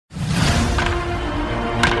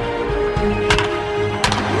Way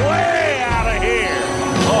out of here.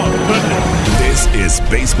 Oh, goodness. This is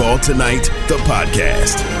Baseball Tonight, the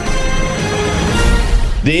podcast.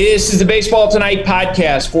 This is the Baseball Tonight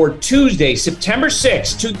podcast for Tuesday, September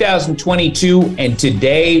 6, 2022, and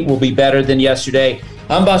today will be better than yesterday.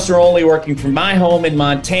 I'm Buster Olney, working from my home in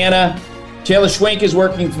Montana. Taylor Schwenk is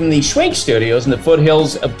working from the Schwenk Studios in the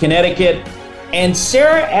foothills of Connecticut. And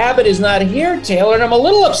Sarah Abbott is not here, Taylor, and I'm a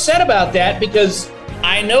little upset about that because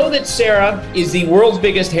I know that Sarah is the world's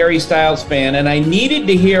biggest Harry Styles fan, and I needed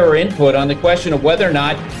to hear her input on the question of whether or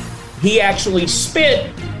not he actually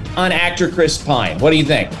spit on actor Chris Pine. What do you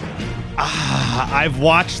think? I've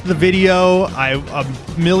watched the video a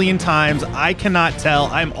million times. I cannot tell.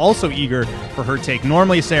 I'm also eager for her take.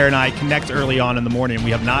 Normally, Sarah and I connect early on in the morning. We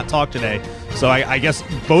have not talked today. So I guess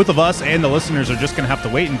both of us and the listeners are just going to have to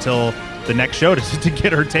wait until the next show to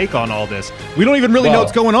get her take on all this. We don't even really know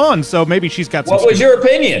what's going on, so maybe she's got some. What was your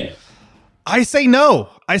opinion? I say no.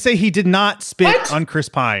 I say he did not spit on Chris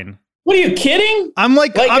Pine. What, are you kidding? I'm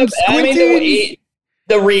squinting.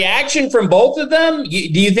 The reaction from both of them, do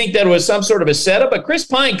you think that was some sort of a setup? But Chris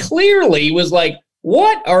Pine clearly was like,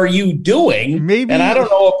 what are you doing? Maybe. And I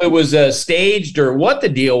don't know if it was staged or what the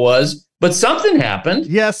deal was, but something happened.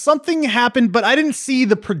 Yeah, something happened, but I didn't see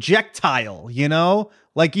the projectile, you know?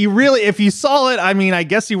 Like, if you saw it, I mean, I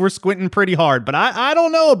guess you were squinting pretty hard, but I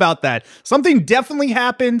don't know about that. Something definitely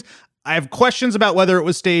happened. I have questions about whether it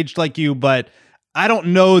was staged like you, but I don't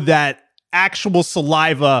know that actual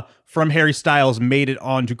saliva from Harry Styles made it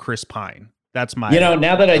onto Chris Pine. That's my.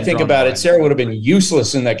 Now that I think about it, Sarah would have been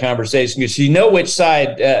useless in that conversation because you know which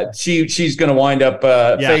side she's going to wind up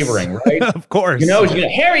favoring, right? Of course.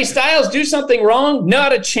 Harry Styles do something wrong?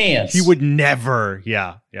 Not a chance. He would never.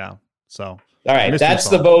 Yeah. So. All right, that's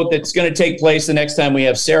the vote that's going to take place the next time we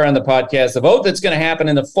have Sarah on the podcast. The vote that's going to happen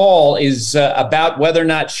in the fall is about whether or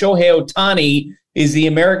not Shohei Ohtani is the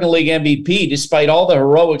American League MVP, despite all the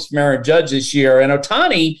heroics from Aaron Judge this year. And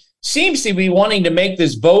Ohtani seems to be wanting to make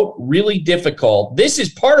this vote really difficult. This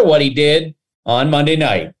is part of what he did on Monday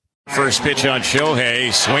night. First pitch on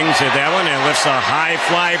Shohei, swings at that one and lifts a high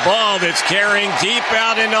fly ball that's carrying deep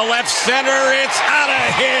out into left center. It's out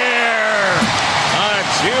of here. A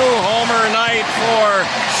two-homer night for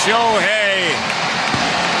Shohei.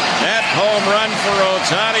 That home run for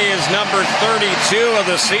Ohtani is number 32 of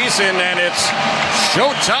the season, and it's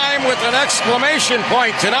showtime with an exclamation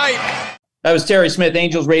point tonight. That was Terry Smith,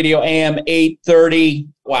 Angels Radio, AM 830.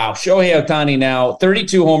 Wow, Shohei Ohtani now,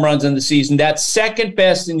 32 home runs in the season. That's second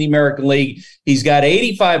best in the American League. He's got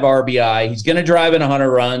 85 RBI. He's going to drive in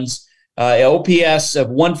 100 runs. OPS of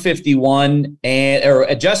 151 or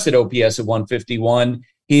adjusted OPS of 151.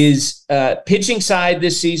 His pitching side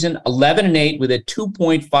this season, 11-8 with a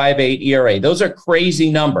 2.58 ERA. Those are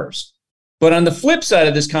crazy numbers. But on the flip side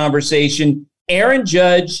of this conversation, Aaron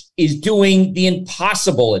Judge is doing the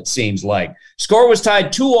impossible, it seems like. Score was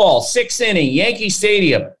tied 2-2, sixth inning, Yankee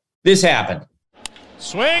Stadium. This happened.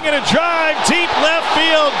 Swing and a drive, deep left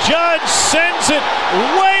field. Judge sends it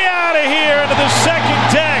way out of here into the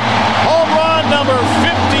second deck. Home run number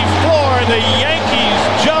 54, and the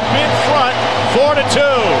Yankees jump in front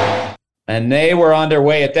 4-2. And they were on their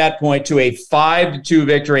way at that point to a 5-2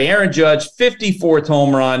 victory. Aaron Judge, 54th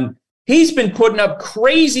home run. He's been putting up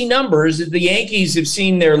crazy numbers as the Yankees have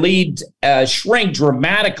seen their lead shrink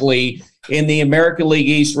dramatically in the American League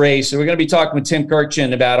East race. So we're going to be talking with Tim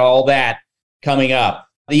Kurkjian about all that coming up.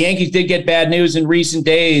 The Yankees did get bad news in recent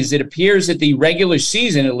days. It appears that the regular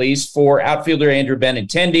season, at least for outfielder Andrew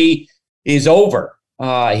Benintendi, is over.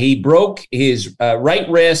 He broke his right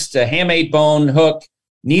wrist, a hamate bone hook,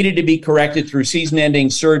 needed to be corrected through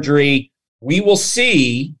season-ending surgery. We will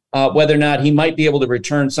see whether or not he might be able to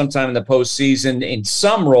return sometime in the postseason in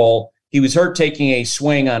some role. He was hurt taking a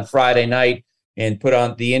swing on Friday night and put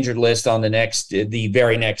on the injured list on the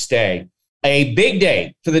very next day. A big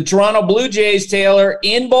day for the Toronto Blue Jays, Taylor,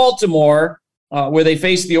 in Baltimore, where they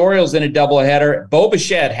faced the Orioles in a doubleheader. Bo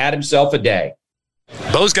Bichette had himself a day.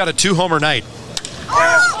 Bo's got a two-homer night.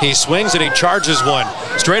 He swings and he charges one.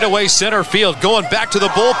 Straight away center field, going back to the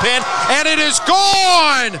bullpen, and it is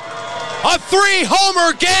gone! A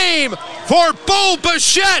three-homer game for Bo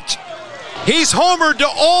Bichette. He's homered to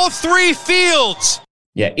all three fields.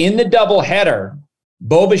 Yeah, in the doubleheader,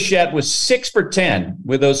 Bo Bichette was 6 for 10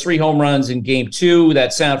 with those 3 home runs in game 2.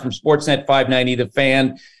 That sound from Sportsnet 590, The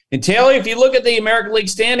Fan. And Taylor, if you look at the American League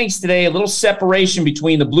standings today, a little separation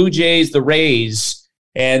between the Blue Jays, the Rays,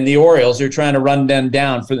 and the Orioles. They're trying to run them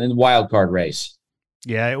down in the wild card race.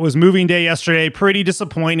 Yeah, it was moving day yesterday. Pretty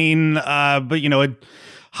disappointing. But,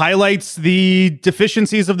 highlights the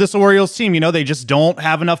deficiencies of this Orioles team. They just don't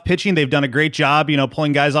have enough pitching. They've done a great job,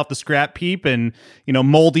 pulling guys off the scrap heap and,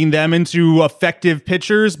 molding them into effective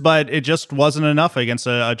pitchers, but it just wasn't enough against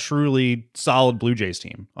a truly solid Blue Jays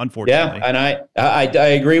team, unfortunately. Yeah, and I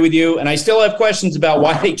agree with you. And I still have questions about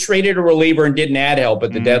why they traded a reliever and didn't add help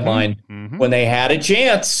at the deadline when they had a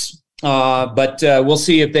chance. But we'll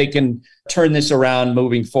see if they can turn this around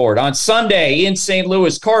moving forward. On Sunday in St.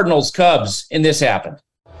 Louis, Cardinals, Cubs, and this happened.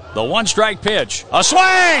 The one-strike pitch. A swing!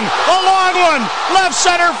 A long one! Left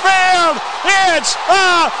center field! It's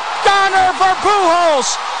a goner for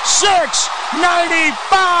Pujols!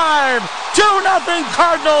 695! 2-0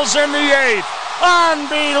 Cardinals in the 8th.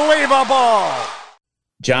 Unbelievable!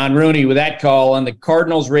 John Rooney with that call on the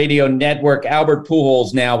Cardinals radio network. Albert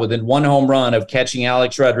Pujols now within one home run of catching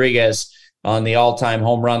Alex Rodriguez on the all-time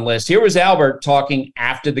home run list. Here was Albert talking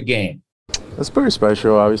after the game. It's pretty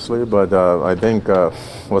special, obviously, but I think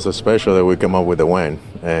was special that we came up with the win.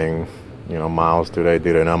 And, Miles today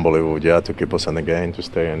did an unbelievable job to keep us in the game, to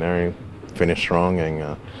stay in there and finish strong.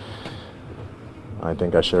 And I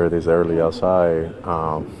think I shared this early outside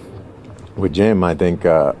with Jim. I think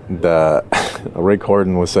the Rick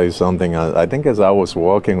Horton would say something. I think as I was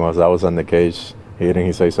walking, as I was on the cage hitting,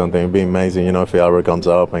 he say something. It'd be amazing, if he ever comes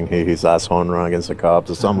up and his last home run against the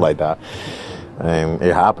Cubs or something like that. And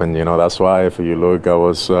it happened, that's why if you look, I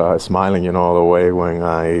was smiling, all the way when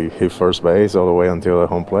I hit first base, all the way until the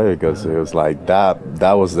home plate, because it was like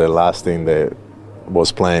that was the last thing that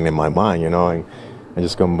was playing in my mind, and I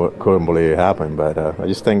just couldn't believe it happened. But I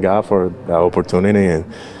just thank God for the opportunity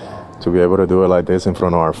and to be able to do it like this in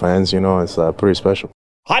front of our fans, it's pretty special.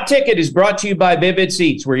 Hot Ticket is brought to you by Vivid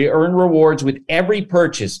Seats, where you earn rewards with every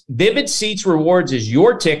purchase. Vivid Seats Rewards is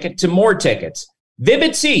your ticket to more tickets.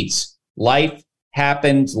 Vivid Seats, life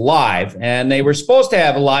happens live. And they were supposed to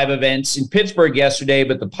have live events in Pittsburgh yesterday,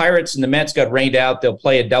 but the Pirates and the Mets got rained out. They'll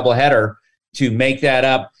play a doubleheader to make that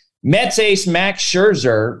up. Mets ace Max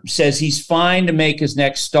Scherzer says he's fine to make his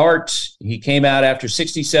next start. He came out after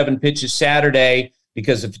 67 pitches Saturday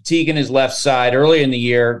because of fatigue in his left side. Early in the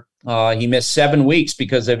year, he missed 7 weeks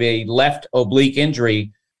because of a left oblique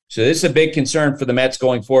injury. So this is a big concern for the Mets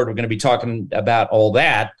going forward. We're going to be talking about all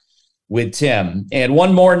that with Tim. And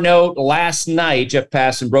one more note, last night, Jeff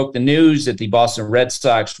Passan broke the news that the Boston Red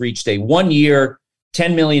Sox reached a 1-year,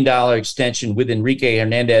 $10 million extension with Enrique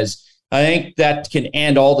Hernandez. I think that can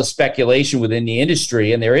end all the speculation within the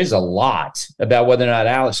industry, and there is a lot about whether or not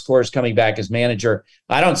Alex Cora is coming back as manager.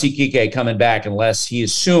 I don't see Kike coming back unless he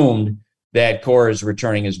assumed that Cora is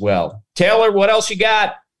returning as well. Taylor, what else you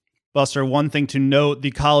got? Buster, one thing to note,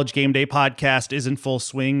 the College Game Day podcast is in full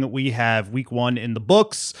swing. We have week 1 in the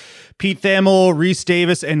books. Pete Thamel, Reese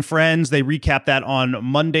Davis, and friends, they recap that on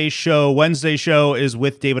Monday's show. Wednesday's show is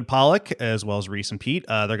with David Pollack, as well as Reese and Pete.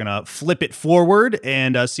 They're going to flip it forward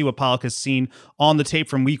and see what Pollack has seen on the tape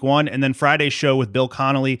from week 1. And then Friday's show with Bill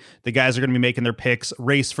Connolly. The guys are going to be making their picks.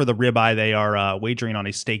 Race for the ribeye. They are wagering on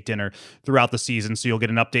a steak dinner throughout the season. So you'll get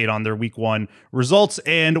an update on their week 1 results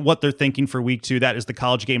and what they're thinking for week 2. That is the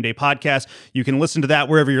College Game Day podcast. You can listen to that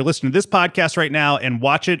wherever you're listening to this podcast right now and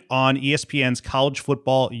watch it on ESPN's College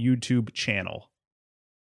Football YouTube channel.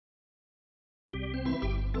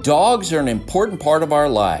 Dogs are an important part of our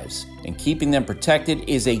lives, and keeping them protected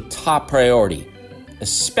is a top priority,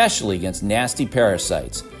 especially against nasty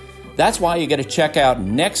parasites. That's why you got to check out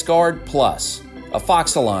NexGard Plus,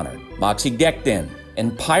 Afoxolaner, Moxidectin,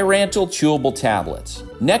 and Pyrantel chewable tablets.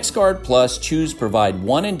 NexGard Plus chews provide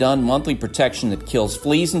one-and-done monthly protection that kills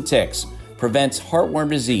fleas and ticks, prevents heartworm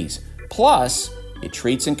disease, plus it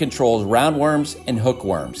treats and controls roundworms and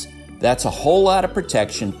hookworms. That's a whole lot of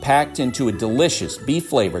protection packed into a delicious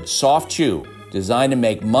beef-flavored soft chew designed to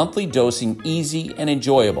make monthly dosing easy and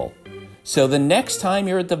enjoyable. So the next time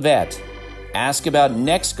you're at the vet, ask about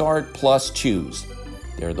NexGard Plus chews.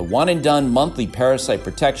 They're the one-and-done monthly parasite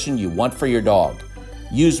protection you want for your dog.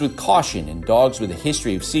 Used with caution in dogs with a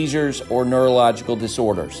history of seizures or neurological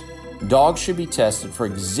disorders. Dogs should be tested for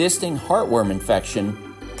existing heartworm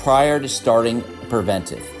infection prior to starting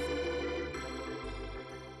preventive.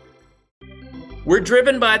 We're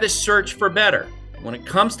driven by the search for better. When it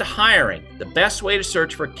comes to hiring, the best way to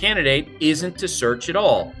search for a candidate isn't to search at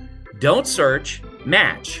all. Don't search,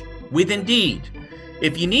 match with Indeed.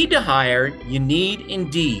 If you need to hire, you need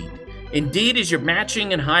Indeed. Indeed is your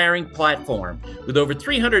matching and hiring platform with over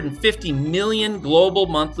 350 million global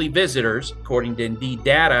monthly visitors, according to Indeed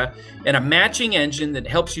data, and a matching engine that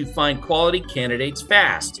helps you find quality candidates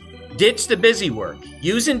fast. Ditch the busy work.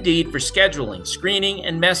 Use Indeed for scheduling, screening,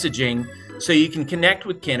 and messaging so you can connect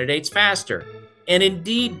with candidates faster. And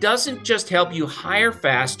Indeed doesn't just help you hire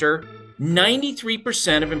faster,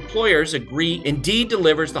 93% of employers agree Indeed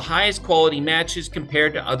delivers the highest quality matches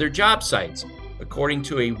compared to other job sites, according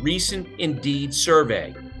to a recent Indeed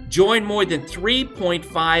survey. Join more than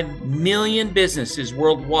 3.5 million businesses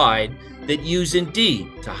worldwide that use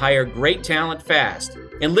Indeed to hire great talent fast.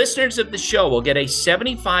 And listeners of the show will get a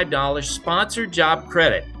 $75 sponsored job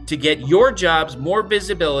credit to get your jobs more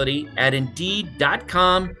visibility at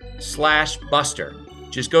Indeed.com/Buster.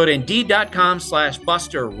 Just go to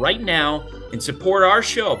Indeed.com/Buster right now and support our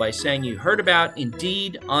show by saying you heard about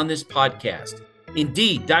Indeed on this podcast.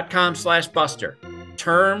 Indeed.com/Buster.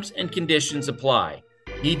 Terms and conditions apply.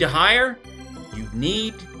 Need to hire? You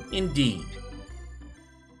need Indeed.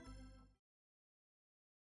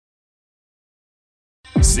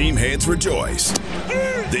 Seam heads rejoice.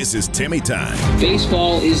 This is Timmy Time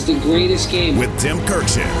Baseball is the greatest game. with Tim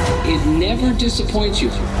Kirkshin It never disappoints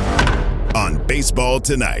you. on Baseball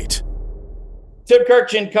Tonight. Tim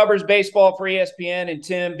Kirkshin covers baseball for ESPN. And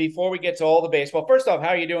Tim, before we get to all the baseball, first off, how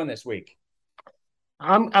are you doing this week?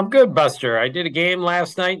 I'm good, Buster. I did a game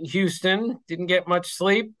last night in Houston. Didn't get much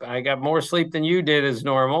sleep. I got more sleep than you did as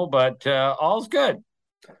normal, but all's good.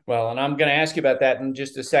 Well, and I'm going to ask you about that in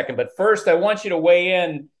just a second. But first, I want you to weigh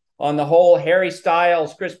in on the whole Harry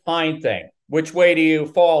Styles, Chris Pine thing. Which way do you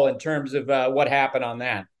fall in terms of what happened on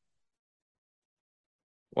that?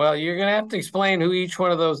 Well, you're going to have to explain who each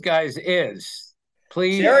one of those guys is.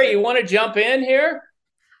 Please. Sarah, you want to jump in here?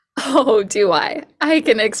 Oh, do I? I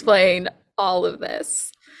can explain all of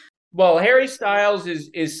this. Well, Harry Styles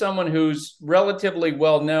is someone who's relatively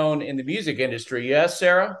well known in the music industry. Yes,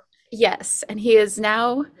 Sarah? Yes, and he is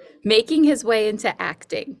now making his way into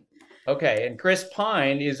acting. Okay, and Chris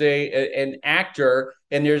Pine is an actor,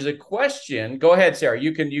 and there's a question. Go ahead, Sarah.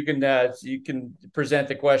 You can present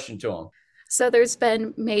the question to him. So there's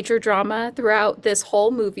been major drama throughout this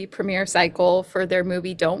whole movie premiere cycle for their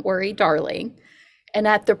movie Don't Worry, Darling. And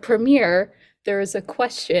at the premiere, there is a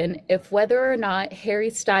question if whether or not Harry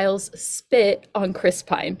Styles spit on Chris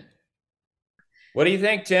Pine. What do you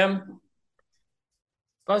think, Tim?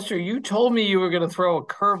 Buster, you told me you were going to throw a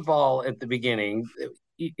curveball at the beginning.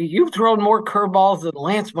 You've thrown more curveballs than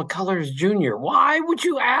Lance McCullers Jr. Why would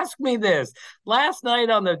you ask me this? Last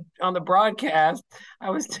night on the broadcast,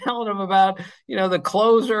 I was telling him about, the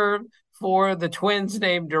closer for the Twins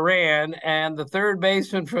named Duran and the third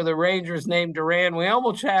baseman for the Rangers named Duran. We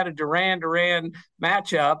almost had a Duran-Duran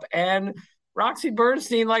matchup, and Roxy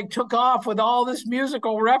Bernstein took off with all this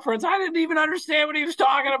musical reference. I didn't even understand what he was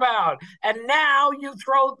talking about. And now you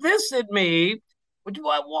throw this at me.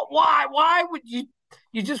 Why would you?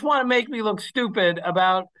 You just want to make me look stupid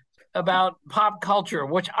about pop culture,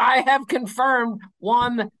 which I have confirmed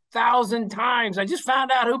 1,000 times. I just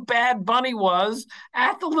found out who Bad Bunny was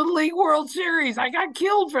at the Little League World Series. I got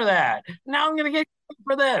killed for that. Now I'm going to get killed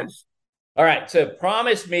for this. All right. So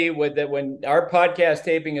promise me that when our podcast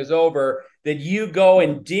taping is over, that you go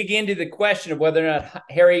and dig into the question of whether or not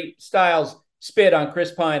Harry Styles spit on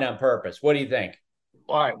Chris Pine on purpose. What do you think?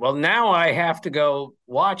 All right. Well, now I have to go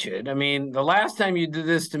watch it. I mean, the last time you did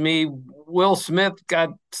this to me, Will Smith got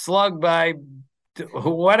slugged by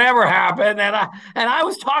whatever happened, and I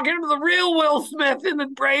was talking to the real Will Smith in the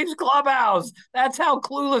Braves clubhouse. That's how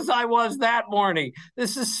clueless I was that morning.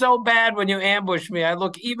 This is so bad when you ambush me. I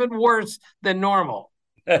look even worse than normal.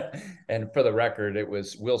 And for the record, it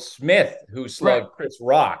was Will Smith who slugged Chris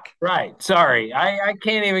Rock. Right. Sorry. I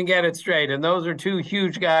can't even get it straight. And those are two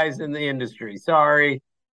huge guys in the industry. Sorry.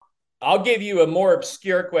 I'll give you a more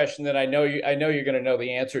obscure question that I know you're going to know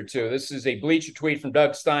the answer to. This is a Bleacher tweet from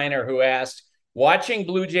Doug Steiner, who asked, watching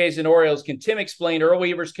Blue Jays and Orioles, can Tim explain Earl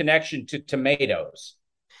Weaver's connection to tomatoes?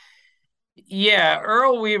 Yeah,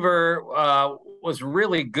 Earl Weaver was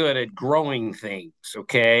really good at growing things,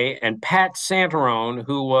 okay? And Pat Santarone,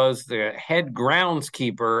 who was the head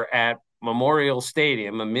groundskeeper at Memorial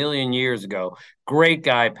Stadium a million years ago, great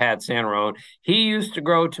guy, Pat Santarone. He used to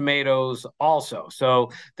grow tomatoes also. So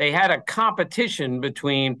they had a competition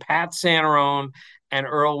between Pat Santarone and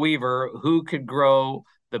Earl Weaver who could grow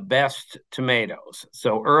the best tomatoes.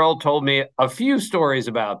 So Earl told me a few stories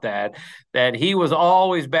about that he was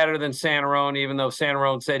always better than Santarone, even though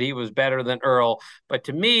Santarone said he was better than Earl. But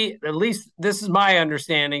to me, at least this is my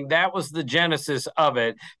understanding, that was the genesis of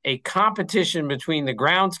it, a competition between the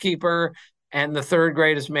groundskeeper and the third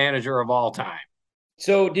greatest manager of all time.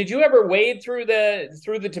 So did you ever wade through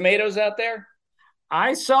the tomatoes out there?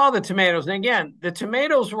 I saw the tomatoes. And again, the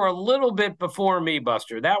tomatoes were a little bit before me,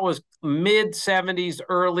 Buster. That was mid 70s,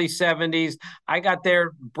 early 70s. I got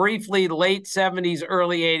there briefly, late 70s,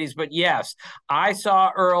 early 80s. But yes, I saw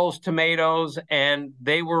Earl's tomatoes and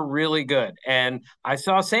they were really good. And I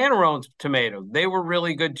saw Santarone's tomatoes. They were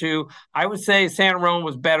really good too. I would say Santarone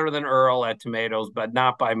was better than Earl at tomatoes, but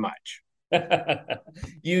not by much.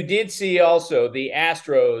 You did see also the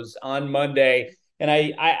Astros on Monday. And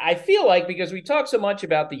I feel like because we talk so much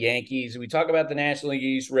about the Yankees, we talk about the National League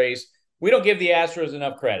East race, we don't give the Astros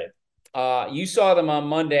enough credit. You saw them on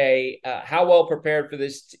Monday. How well prepared for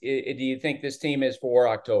this do you think this team is for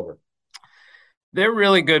October? They're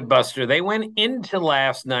really good, Buster. They went into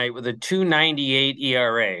last night with a 2.98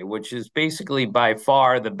 ERA, which is basically by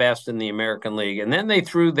far the best in the American League. And then they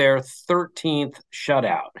threw their 13th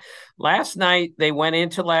shutout. They went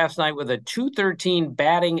into last night with a 2.13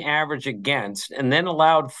 batting average against, and then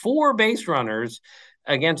allowed 4 base runners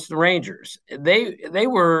against the Rangers.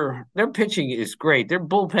 Their pitching is great. Their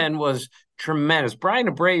bullpen was tremendous. Brian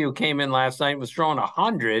Abreu came in last night and was throwing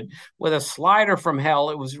 100 with a slider from hell.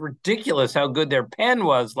 It was ridiculous how good their pen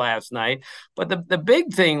was last night. But the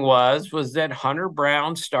big thing was that Hunter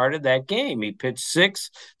Brown started that game. He pitched 6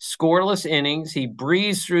 scoreless innings. He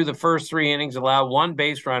breezed through the first 3 innings, allowed 1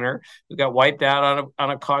 base runner who got wiped out on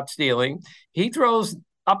a caught stealing. He throws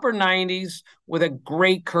upper 90s with a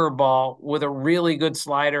great curveball, with a really good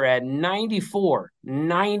slider at 94,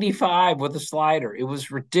 95 with a slider. It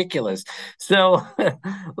was ridiculous. So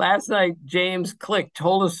last night, James Click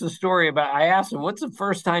told us the story about, I asked him, what's the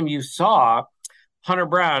first time you saw Hunter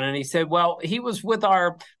Brown? And he said, well, he was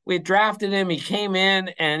we had drafted him. He came in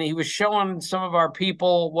and he was showing some of our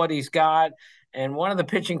people what he's got. And one of the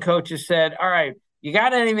pitching coaches said, all right, you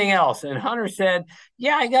got anything else? And Hunter said,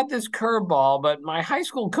 yeah, I got this curveball, but my high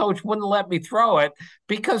school coach wouldn't let me throw it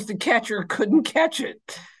because the catcher couldn't catch it.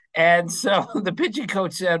 And so the pitching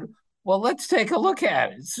coach said, well, let's take a look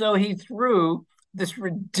at it. So he threw this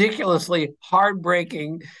ridiculously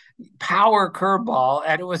hard-breaking power curveball,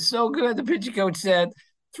 and it was so good, the pitching coach said,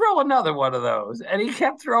 throw another one of those. And he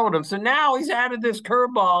kept throwing them. So now he's added this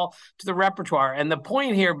curveball to the repertoire. And the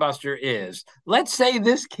point here, Buster, is let's say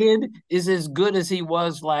this kid is as good as he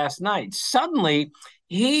was last night. Suddenly,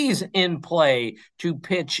 he's in play to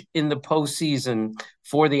pitch in the postseason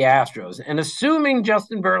for the Astros. And assuming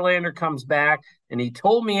Justin Verlander comes back, and he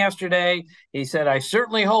told me yesterday, he said, I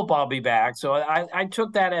certainly hope I'll be back. So I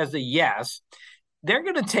took that as a yes. They're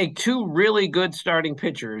going to take 2 really good starting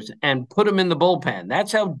pitchers and put them in the bullpen.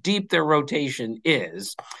 That's how deep their rotation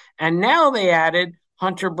is. And now they added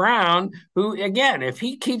Hunter Brown, who, again, if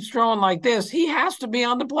he keeps throwing like this, he has to be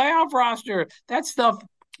on the playoff roster. That stuff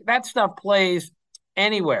plays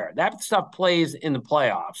anywhere. That stuff plays in the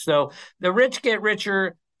playoffs. So the rich get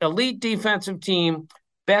richer, elite defensive team,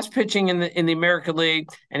 best pitching in the American League.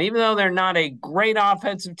 And even though they're not a great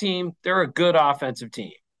offensive team, they're a good offensive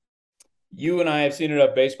team. You and I have seen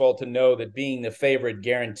enough baseball to know that being the favorite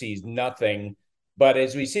guarantees nothing. But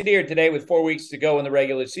as we sit here today with 4 weeks to go in the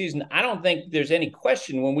regular season, I don't think there's any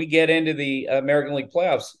question when we get into the American League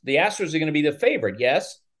playoffs, the Astros are going to be the favorite,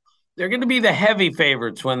 yes? They're going to be the heavy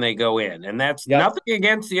favorites when they go in, and that's nothing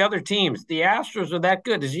against the other teams. The Astros are that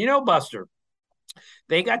good. As you know, Buster,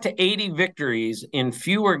 they got to 80 victories in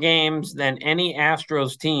fewer games than any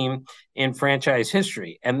Astros team in franchise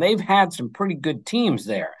history, and they've had some pretty good teams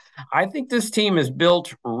there. I think this team is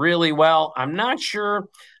built really well. I'm not sure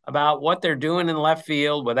about what they're doing in left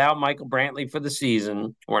field without Michael Brantley for the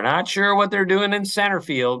season. We're not sure what they're doing in center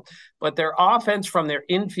field, but their offense from their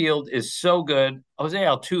infield is so good. Jose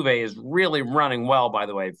Altuve is really running well, by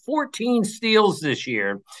the way. 14 steals this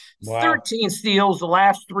year, wow. 13 steals the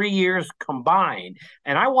last 3 years combined.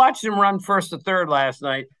 And I watched him run first to third last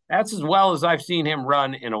night. That's as well as I've seen him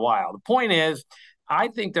run in a while. The point is, I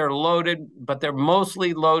think they're loaded, but they're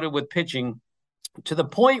mostly loaded with pitching to the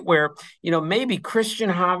point where, maybe Christian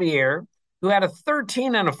Javier, who had a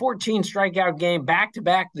 13 and a 14 strikeout game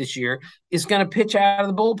back-to-back this year, is going to pitch out of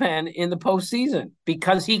the bullpen in the postseason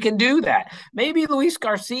because he can do that. Maybe Luis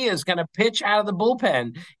Garcia is going to pitch out of the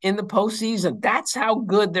bullpen in the postseason. That's how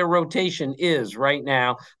good their rotation is right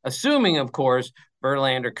now, assuming, of course,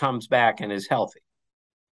 Verlander comes back and is healthy.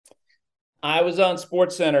 I was on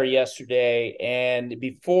SportsCenter yesterday, and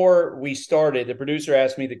before we started, the producer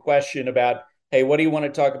asked me the question about, hey, what do you want to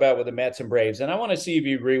talk about with the Mets and Braves? And I want to see if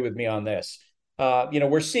you agree with me on this.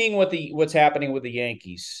 We're seeing what's happening with the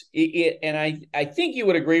Yankees. And I think you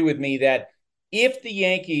would agree with me that if the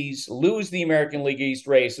Yankees lose the American League East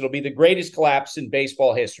race, it'll be the greatest collapse in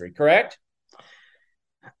baseball history, correct?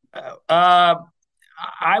 I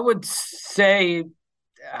would say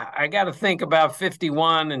I got to think about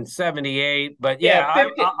 51 and 78, but yeah,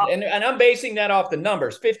 50, and I'm basing that off the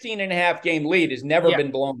numbers. 15.5 game lead has never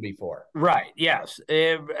been blown before. Right. Yes,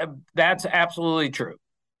 that's absolutely true.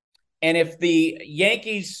 And if the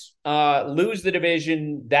Yankees lose the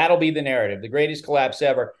division, that'll be the narrative, the greatest collapse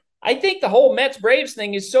ever. I think the whole Mets-Braves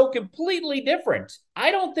thing is so completely different.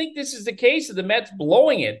 I don't think this is the case of the Mets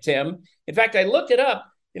blowing it, Tim. In fact, I looked it up.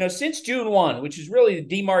 Since June 1, which is really the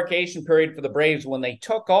demarcation period for the Braves when they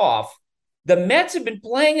took off, the Mets have been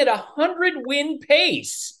playing at 100-win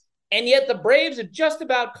pace, and yet the Braves have just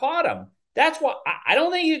about caught them. That's why I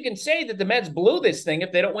don't think you can say that the Mets blew this thing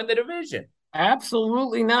if they don't win the division.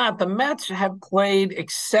 Absolutely not. The Mets have played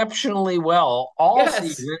exceptionally well all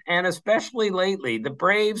season, and especially lately. The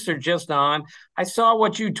Braves are just on. I saw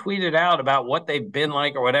what you tweeted out about what they've been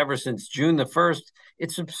like or whatever since June the 1st.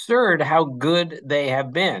 It's absurd how good they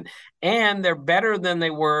have been. And they're better than they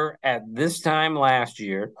were at this time last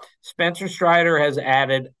year. Spencer Strider has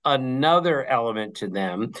added another element to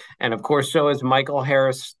them. And of course, so has Michael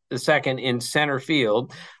Harris II in center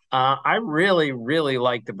field. I really, really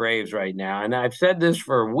like the Braves right now. And I've said this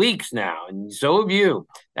for weeks now, and so have you.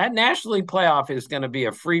 That National League playoff is going to be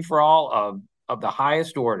a free-for-all of the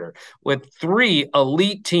highest order with 3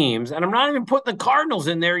 elite teams. And I'm not even putting the Cardinals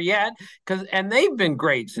in there yet, and they've been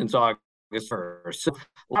great since August 1st. So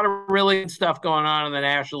a lot of really good stuff going on in the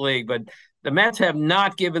National League, but the Mets have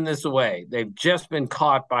not given this away. They've just been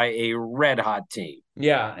caught by a red-hot team.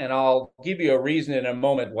 Yeah, and I'll give you a reason in a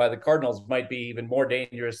moment why the Cardinals might be even more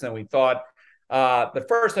dangerous than we thought. But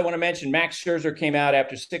first, I want to mention Max Scherzer came out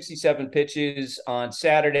after 67 pitches on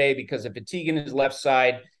Saturday because of fatigue in his left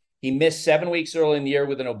side. He missed 7 weeks early in the year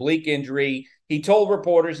with an oblique injury. He told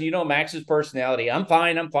reporters, Max's personality, I'm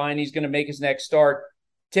fine. He's going to make his next start.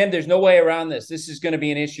 Tim, there's no way around this. This is going to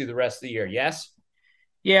be an issue the rest of the year, yes?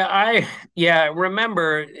 Yeah, I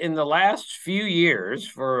remember in the last few years,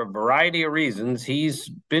 for a variety of reasons, he's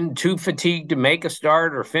been too fatigued to make a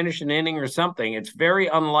start or finish an inning or something. It's very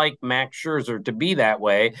unlike Max Scherzer to be that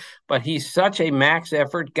way, but he's such a max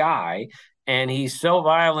effort guy, and he's so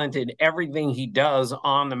violent in everything he does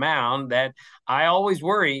on the mound that I always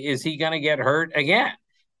worry, is he going to get hurt again?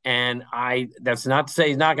 And that's not to say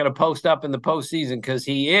he's not going to post up in the postseason, because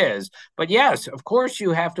he is. But yes, of course,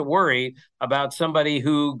 you have to worry about somebody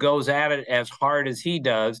who goes at it as hard as he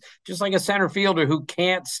does, just like a center fielder who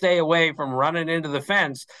can't stay away from running into the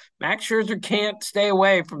fence. Max Scherzer can't stay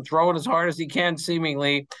away from throwing as hard as he can,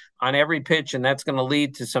 seemingly, on every pitch, and that's going to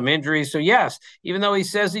lead to some injuries. So yes, even though he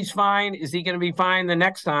says he's fine, is he going to be fine the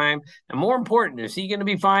next time? And more important, is he going to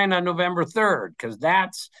be fine on November 3rd? Because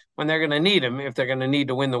that's when they're going to need him, if they're going to need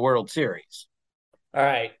to win the World Series. All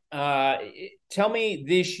right. Tell me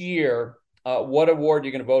this year what award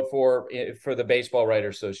you're going to vote for the Baseball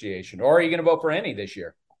Writers Association, or are you going to vote for any this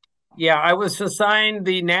year? Yeah, I was assigned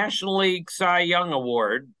the National League Cy Young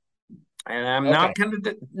Award. And I'm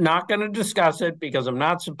not going to discuss it because I'm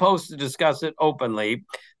not supposed to discuss it openly.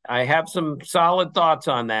 I have some solid thoughts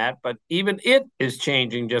on that, but even it is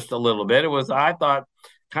changing just a little bit. It was, I thought,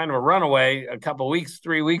 kind of a runaway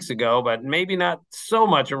 3 weeks ago, but maybe not so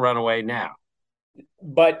much a runaway now.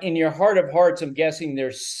 But in your heart of hearts, I'm guessing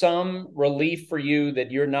there's some relief for you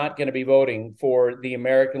that you're not going to be voting for the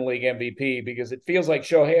American League MVP, because it feels like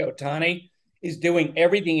Shohei Ohtani is doing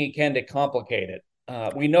everything he can to complicate it.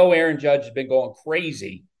 We know Aaron Judge has been going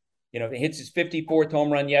crazy. He hits his 54th home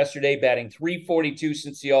run yesterday, batting .342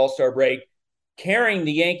 since the All-Star break, carrying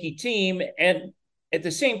the Yankee team. And at the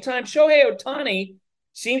same time, Shohei Ohtani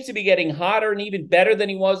seems to be getting hotter and even better than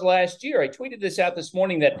he was last year. I tweeted this out this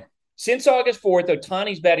morning that since August 4th,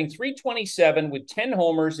 Ohtani's batting .327 with 10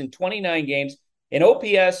 homers in 29 games, an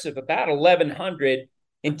OPS of about 1,100.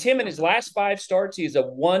 And Tim, in his last 5 starts, he has a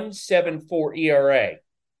 1.74 ERA.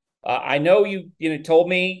 I know you told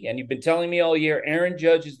me, and you've been telling me all year, Aaron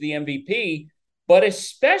Judge is the MVP, but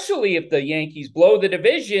especially if the Yankees blow the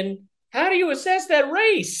division, how do you assess that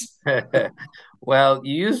race? Well,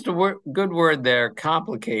 you used a good word there,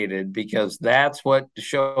 complicated, because that's what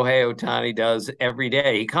Shohei Ohtani does every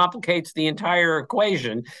day. He complicates the entire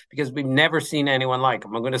equation because we've never seen anyone like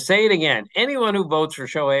him. I'm going to say it again. Anyone who votes for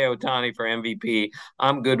Shohei Ohtani for MVP,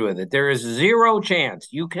 I'm good with it. There is zero chance.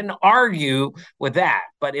 You can argue with that.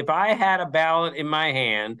 But if I had a ballot in my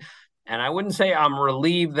hand, and I wouldn't say I'm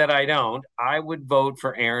relieved that I don't, I would vote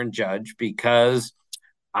for Aaron Judge, because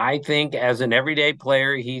I think as an everyday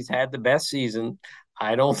player, he's had the best season.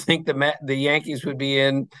 I don't think the Yankees would be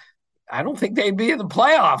in. I don't think they'd be in the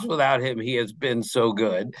playoffs without him. He has been so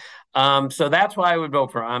good. So that's why I would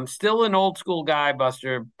vote for him. I'm still an old school guy,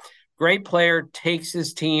 Buster. great player takes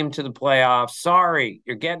his team to the playoffs. Sorry,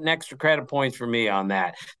 you're getting extra credit points for me on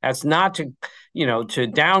that. That's not to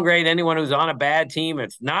downgrade anyone who's on a bad team.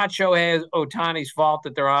 It's not Shohei Ohtani's fault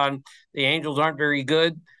that they're on. The Angels aren't very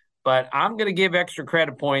good, but I'm going to give extra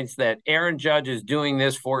credit points that Aaron Judge is doing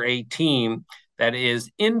this for a team that is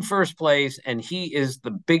in first place, and he is the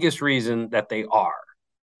biggest reason that they are.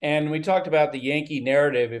 And we talked about the Yankee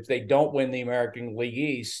narrative if they don't win the American League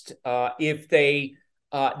East. If they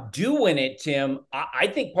do win it, Tim, I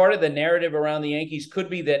think part of the narrative around the Yankees could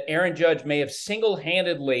be that Aaron Judge may have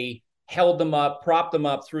single-handedly held them up, propped them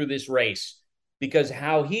up through this race, because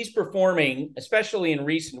how he's performing, especially in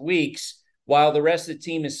recent weeks, while the rest of the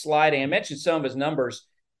team is sliding. I mentioned some of his numbers.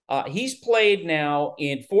 He's played now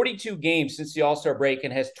in 42 games since the All-Star break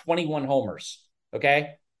and has 21 homers,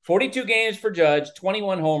 okay? 42 games for Judge,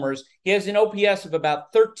 21 homers. He has an OPS of about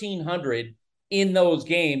 1,300 in those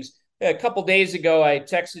games. A couple days ago, I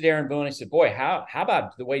texted Aaron Boone. I said, boy, how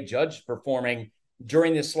about the way Judge is performing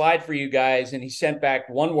during this slide for you guys? And he sent back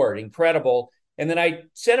one word, incredible. And then I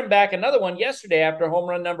sent him back another one yesterday after home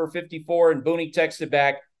run number 54, and Boone texted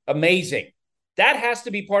back, amazing. That has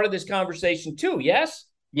to be part of this conversation too, yes?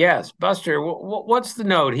 Yes, Buster, what's the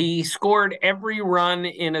note? He scored every run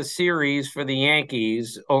in a series for the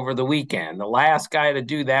Yankees over the weekend. The last guy to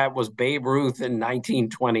do that was Babe Ruth in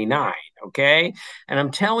 1929, okay? And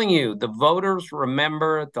I'm telling you, the voters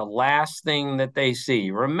remember the last thing that they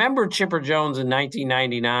see. Remember Chipper Jones in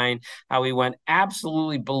 1999, how he went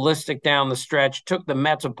absolutely ballistic down the stretch, took the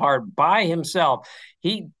Mets apart by himself.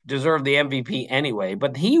 He deserved the MVP anyway,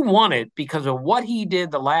 but he won it because of what he did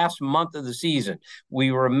the last month of the season. We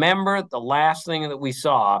remember the last thing that we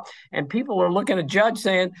saw, and people are looking at Judge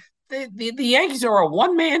saying, the Yankees are a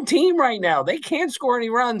one-man team right now. They can't score any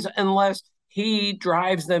runs unless he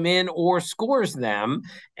drives them in or scores them,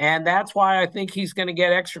 and that's why I think he's going to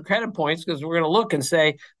get extra credit points, because we're going to look and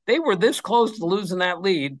say, they were this close to losing that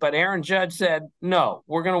lead, but Aaron Judge said, no,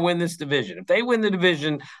 we're going to win this division. If they win the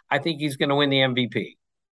division, I think he's going to win the MVP.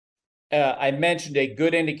 I mentioned a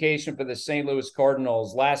good indication for the St. Louis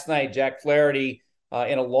Cardinals. Last night, Jack Flaherty,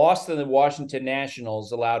 in a loss to the Washington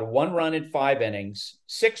Nationals, allowed 1 run in 5 innings,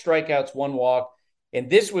 6 strikeouts, 1 walk. And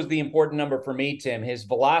this was the important number for me, Tim, his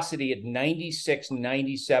velocity at 96,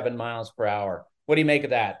 97 miles per hour. What do you make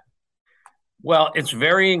of that? Well, it's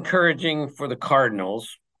very encouraging for the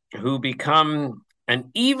Cardinals, who become an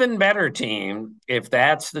even better team if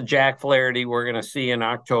that's the Jack Flaherty we're going to see in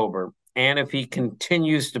October. And if he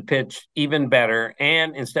continues to pitch even better,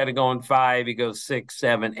 and instead of going 5, he goes 6,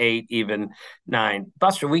 7, 8, even 9.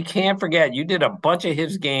 Buster, we can't forget, you did a bunch of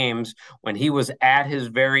his games when he was at his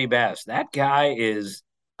very best. That guy is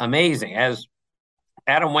amazing. As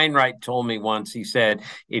Adam Wainwright told me once, he said,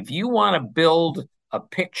 if you want to build a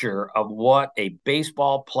picture of what a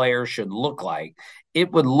baseball player should look like, it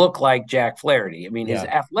would look like Jack Flaherty. I mean, his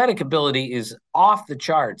athletic ability is off the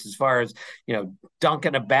charts as far as,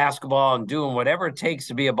 dunking a basketball and doing whatever it takes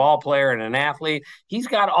to be a ball player and an athlete. He's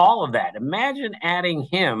got all of that. Imagine adding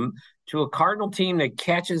him to a Cardinal team that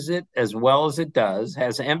catches it as well as it does,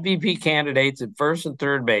 has MVP candidates at first and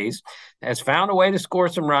third base, has found a way to score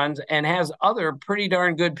some runs, and has other pretty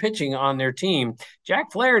darn good pitching on their team.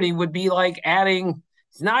 Jack Flaherty would be like adding,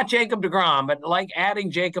 it's not Jacob deGrom, but like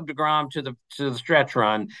adding Jacob deGrom to the stretch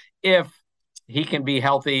run if he can be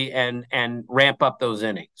healthy and ramp up those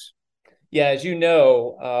innings. Yeah, as you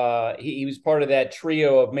know, he was part of that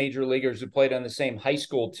trio of major leaguers who played on the same high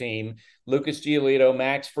school team: Lucas Giolito,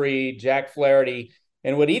 Max Fried, Jack Flaherty.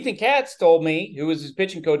 And what Ethan Katz told me, who was his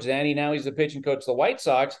pitching coach then, now he's the pitching coach of the White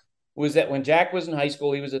Sox, was that when Jack was in high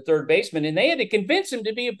school, he was a third baseman, and they had to convince him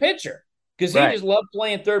to be a pitcher because he just loved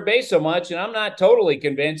playing third base so much. And I'm not totally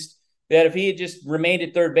convinced that if he had just remained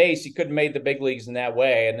at third base, he couldn't have made the big leagues in that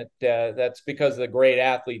way. And that's because of the great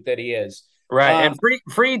athlete that he is. Right. And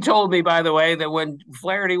Fried told me, by the way, that when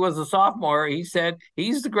Flaherty was a sophomore, he said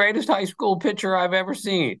he's the greatest high school pitcher I've ever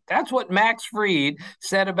seen. That's what Max Fried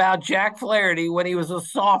said about Jack Flaherty when he was a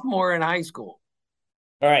sophomore in high school.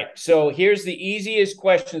 All right. So here's the easiest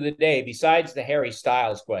question of the day, besides the Harry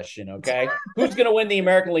Styles question. Okay. Who's going to win the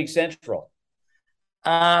American League Central?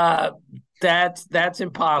 That's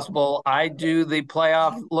impossible. I do the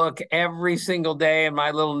playoff look every single day in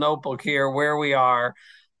my little notebook here where we are.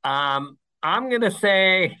 I'm going to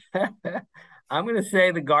say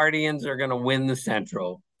the Guardians are going to win the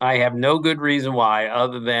Central. I have no good reason why,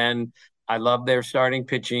 other than I love their starting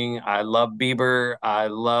pitching. I love Bieber. I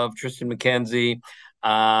love Tristan McKenzie.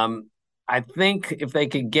 I think if they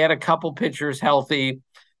could get a couple pitchers healthy,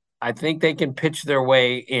 I think they can pitch their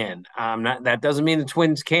way in. That doesn't mean the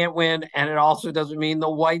Twins can't win, and it also doesn't mean the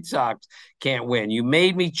White Sox can't win. You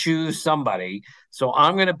made me choose somebody, so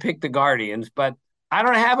I'm going to pick the Guardians, but I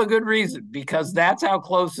don't have a good reason because that's how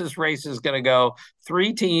close this race is going to go.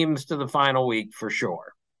 3 teams to the final week for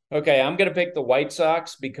sure. Okay, I'm going to pick the White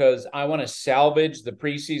Sox because I want to salvage the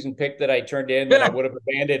preseason pick that I turned in that I would have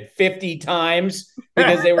abandoned 50 times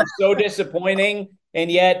because they were so disappointing. And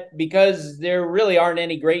yet, because there really aren't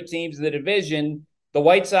any great teams in the division, the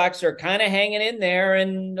White Sox are kind of hanging in there.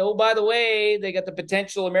 And, oh, by the way, they got the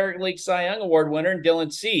potential American League Cy Young Award winner,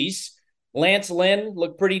 Dylan Cease. Lance Lynn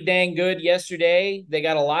looked pretty dang good yesterday. They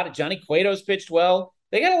got a lot of – Johnny Cueto's pitched well.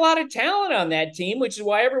 They got a lot of talent on that team, which is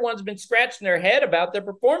why everyone's been scratching their head about their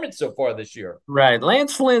performance so far this year. Right.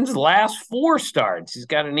 Lance Lynn's last 4 starts, he's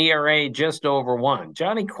got an ERA just over 1.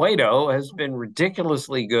 Johnny Cueto has been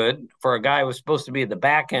ridiculously good for a guy who was supposed to be at the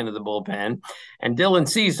back end of the bullpen. And Dylan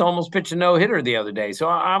Cease almost pitched a no-hitter the other day. So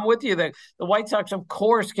I'm with you that the White Sox, of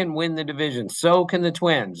course, can win the division. So can the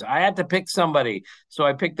Twins. I had to pick somebody, so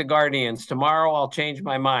I picked the Guardians. Tomorrow I'll change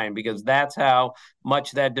my mind because that's how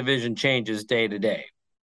much that division changes day to day.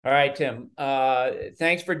 All right, Tim.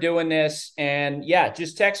 Thanks for doing this. And yeah,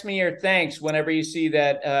 just text me your thanks whenever you see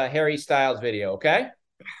that Harry Styles video, okay?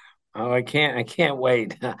 Oh, I can't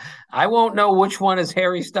wait. I won't know which one is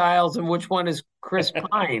Harry Styles and which one is Chris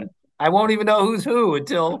Pine. I won't even know who's who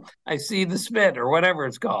until I see the spit or whatever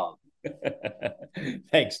it's called.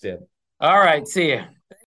 Thanks, Tim. All right, see ya.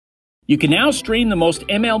 You can now stream the most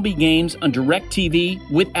MLB games on DirecTV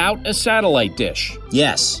without a satellite dish.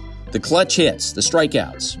 Yes. The clutch hits, the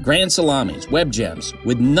strikeouts, grand salamis, web gems,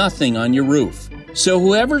 with nothing on your roof. So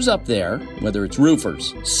whoever's up there, whether it's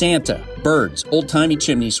roofers, Santa, birds, old-timey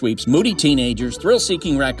chimney sweeps, moody teenagers,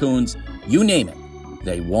 thrill-seeking raccoons, you name it,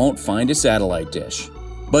 they won't find a satellite dish.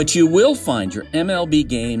 But you will find your MLB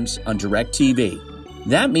games on DirecTV.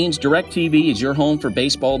 That means DirecTV is your home for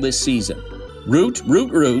baseball this season. Root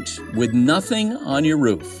with nothing on your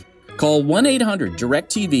roof. Call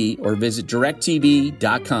 1-800-DIRECTV or visit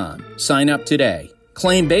directtv.com. Sign up today.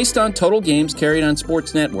 Claim based on total games carried on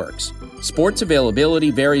sports networks. Sports availability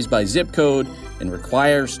varies by zip code and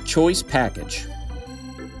requires choice package.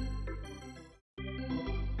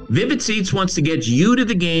 Vivid Seats wants to get you to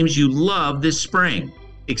the games you love this spring.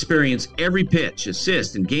 Experience every pitch,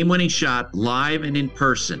 assist, and game-winning shot live and in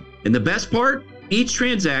person. And the best part? Each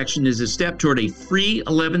transaction is a step toward a free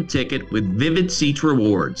 11th ticket with Vivid Seats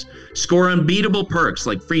rewards. Score unbeatable perks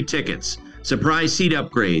like free tickets, surprise seat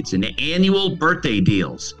upgrades, and annual birthday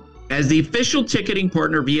deals. As the official ticketing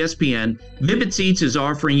partner of ESPN, Vivid Seats is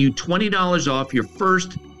offering you $20 off your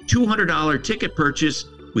first $200 ticket purchase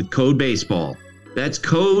with code BASEBALL. That's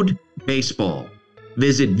code BASEBALL.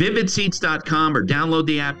 Visit vividseats.com or download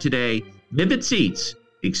the app today. Vivid Seats.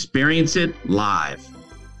 Experience it live.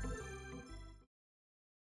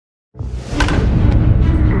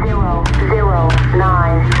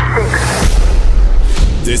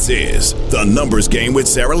 0-0-9-6. This is The Numbers Game with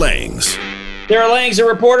Sarah Langs. Sarah Langs, a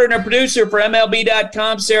reporter and a producer for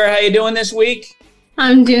MLB.com. Sarah, how you doing this week?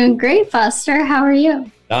 I'm doing great, Foster. How are you?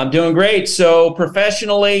 I'm doing great. So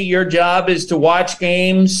professionally, your job is to watch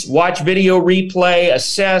games, watch video replay,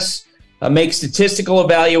 assess, make statistical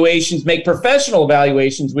evaluations, make professional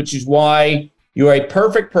evaluations, which is why you are a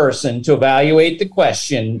perfect person to evaluate the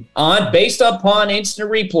question based upon instant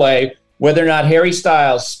replay, whether or not Harry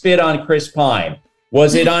Styles spit on Chris Pine.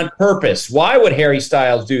 Was it on purpose? Why would Harry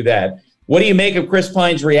Styles do that? What do you make of Chris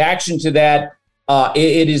Pine's reaction to that?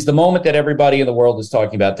 It is the moment that everybody in the world is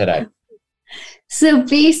talking about today. So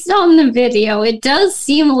based on the video, it does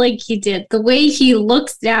seem like he did. The way he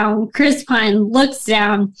looks down, Chris Pine looks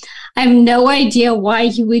down. I have no idea why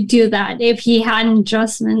he would do that if he hadn't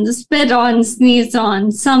just been spit on, sneezed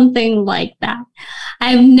on, something like that.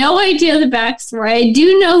 I have no idea the backstory. I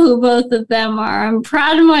do know who both of them are. I'm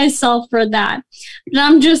proud of myself for that. But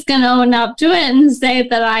I'm just going to own up to it and say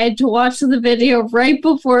that I had to watch the video right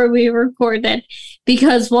before we recorded,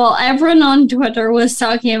 because while everyone on Twitter was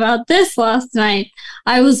talking about this last night,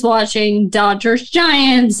 I was watching Dodgers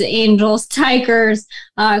Giants, Angels Tigers,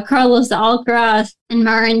 Carlos Alcaraz and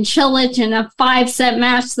Marin Cilic in a 5-set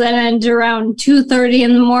match that ended around 2:30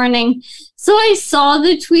 in the morning. So I saw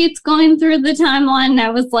the tweets going through the timeline and I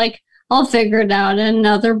was like, I'll figure it out at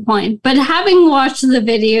another point. But having watched the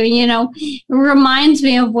video, it reminds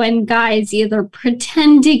me of when guys either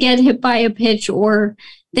pretend to get hit by a pitch or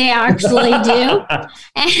they actually do.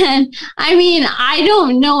 And I mean, I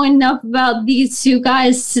don't know enough about these two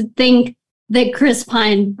guys to think that Chris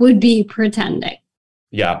Pine would be pretending.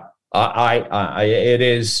 Yeah. It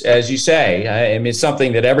is, as you say, I mean, it's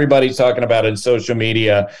something that everybody's talking about in social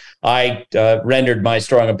media. I rendered my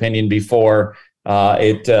strong opinion before.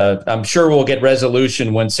 I'm sure we'll get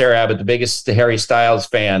resolution when Sarah Abbott, the biggest Harry Styles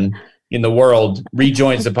fan in the world,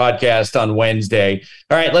 rejoins the podcast on Wednesday.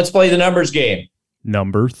 All right, let's play the numbers game.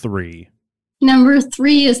 Number 3. Number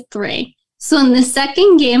 3 is 3. So in the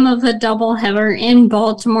second game of the doubleheader in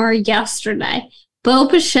Baltimore yesterday, Bo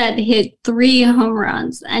Bichette hit 3 home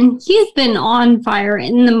runs, and he's been on fire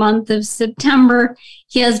in the month of September.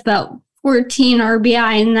 He has about 14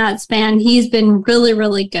 RBI in that span. He's been really,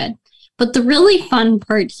 really good. But the really fun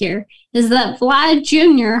part here is that Vlad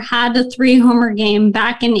Jr. had a 3-homer game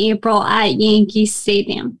back in April at Yankee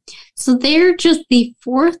Stadium. So they're just the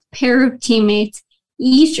 4th pair of teammates,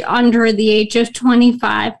 each under the age of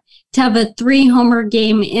 25, to have a 3-homer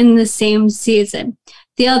game in the same season.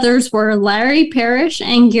 The others were Larry Parrish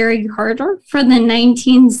and Gary Carter for the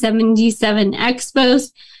 1977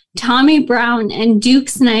 Expos, Tommy Brown and Duke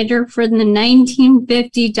Snider for the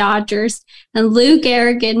 1950 Dodgers, and Lou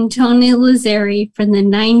Gehrig and Tony Lazzeri for the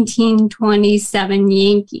 1927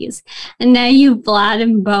 Yankees. And now you've Vlad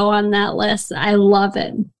and Bo on that list. I love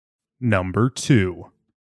it. Number 2.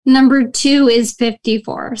 Number 2 is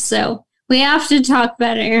 54. So we have to talk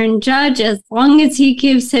about Aaron Judge. As long as he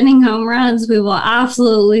keeps hitting home runs, we will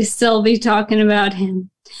absolutely still be talking about him.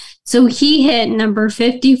 So he hit number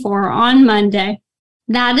 54 on Monday.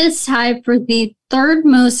 That is tied for the 3rd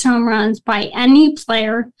most home runs by any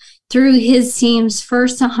player through his team's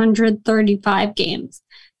first 135 games.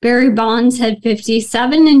 Barry Bonds had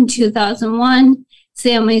 57 in 2001.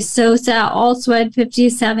 Sammy Sosa also had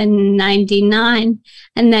 57 in 99.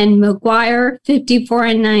 And then McGuire, 54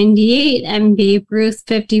 in 98. And Babe Ruth,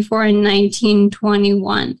 54 in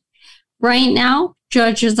 1921. Right now,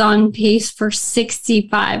 Judge is on pace for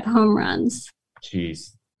 65 home runs.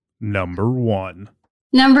 Jeez. Number 1.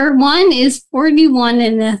 Number 1 is 41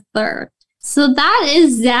 in the 3rd. So that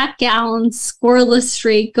is Zach Gallen's scoreless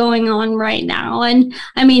streak going on right now. And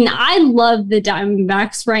I mean, I love the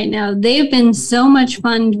Diamondbacks right now. They've been so much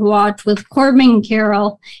fun to watch with Corbin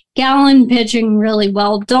Carroll, Gallen pitching really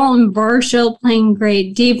well, Dalton Varsho playing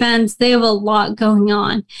great defense. They have a lot going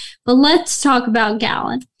on. But let's talk about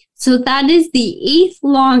Gallen. So that is the 8th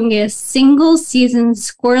longest single season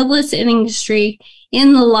scoreless inning streak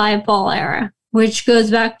in the live ball era, which goes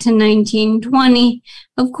back to 1920.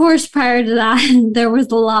 Of course, prior to that, there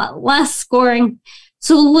was a lot less scoring,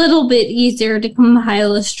 so a little bit easier to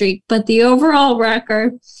compile a streak. But the overall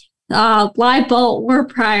record, live ball or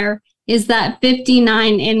prior, is that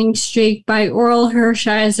 59-inning streak by Oral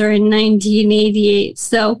Hershiser in 1988.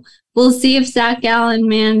 So we'll see if Zach Gallen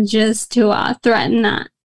manages to threaten that.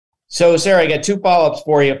 So, Sarah, I got 2 follow-ups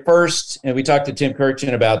for you. First, and we talked to Tim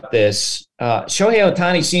Kirchin about this, Shohei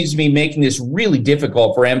Ohtani seems to be making this really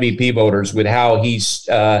difficult for MVP voters with how he's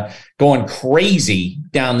going crazy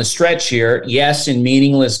down the stretch here. Yes, in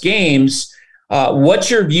meaningless games. What's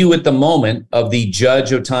your view at the moment of the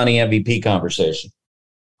Judge Ohtani MVP conversation?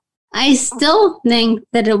 I still think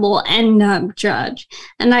that it will end up Judge.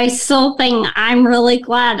 And I still think I'm really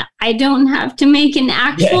glad I don't have to make an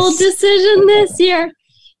actual decision this year.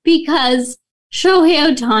 Because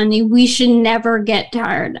Shohei Ohtani, we should never get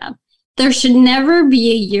tired of. There should never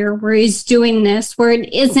be a year where he's doing this where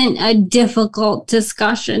it isn't a difficult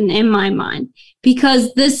discussion in my mind.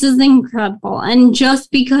 Because this is incredible. And just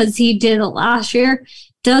because he did it last year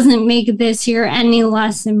doesn't make this year any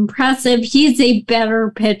less impressive. He's a better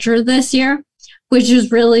pitcher this year, which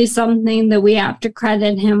is really something that we have to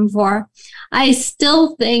credit him for. I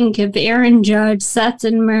still think if Aaron Judge sets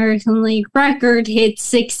an American League record, hits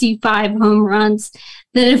 65 home runs,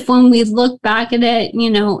 that if when we look back at it,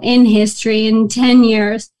 in history in 10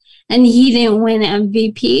 years, and he didn't win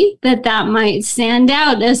MVP, that might stand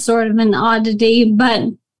out as sort of an oddity. But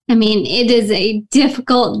I mean, it is a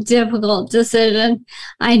difficult decision.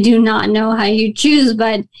 I do not know how you choose,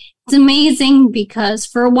 but it's amazing because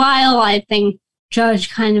for a while, I think Judge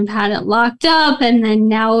kind of had it locked up, and then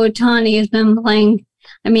now Ohtani has been playing,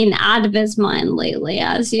 out of his mind lately,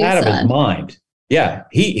 as you said. Out of his mind. Yeah,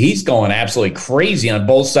 he's going absolutely crazy on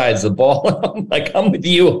both sides of the ball. I'm with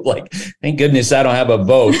you. Thank goodness I don't have a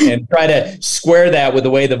vote. And try to square that with the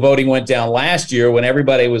way the voting went down last year when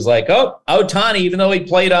everybody was like, oh, Ohtani, even though he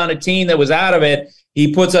played on a team that was out of it,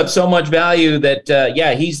 he puts up so much value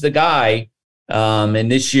that, he's the guy.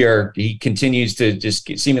 And this year, he continues to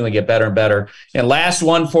just seemingly get better and better. And last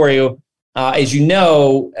one for you. As you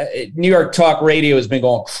know, New York talk radio has been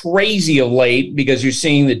going crazy of late because you're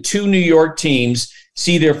seeing the 2 New York teams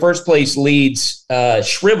see their first place leads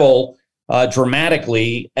shrivel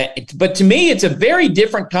dramatically. But to me, it's a very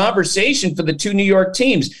different conversation for the two New York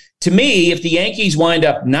teams. To me, if the Yankees wind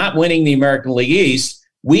up not winning the American League East,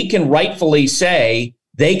 we can rightfully say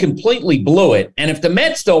they completely blew it. And if the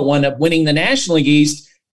Mets don't wind up winning the National League East,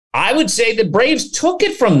 I would say the Braves took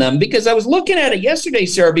it from them, because I was looking at it yesterday,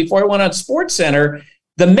 Sarah, before I went on SportsCenter.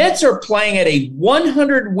 The Mets are playing at a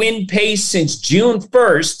 100-win pace since June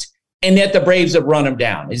 1st, and yet the Braves have run them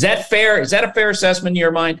down. Is that fair? Is that a fair assessment in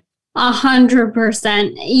your mind?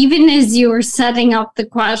 100%. Even as you were setting up the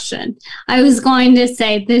question, I was going to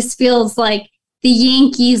say this feels like the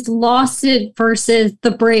Yankees lost it versus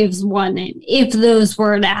the Braves won it, if those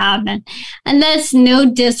were to happen. And that's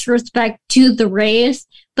no disrespect to the Rays,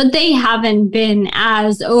 but they haven't been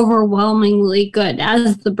as overwhelmingly good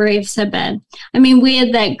as the Braves have been. I mean, we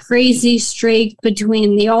had that crazy streak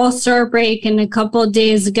between the All-Star break and a couple of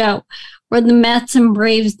days ago where the Mets and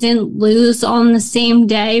Braves didn't lose on the same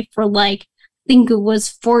day for I think it was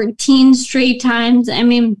 14 straight times. I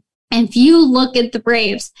mean, if you look at the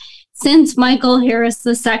Braves, since Michael Harris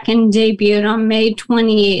II debuted on May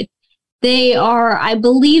 28th, they are, I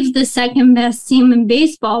believe, the second best team in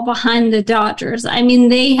baseball behind the Dodgers. I mean,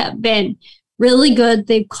 they have been really good.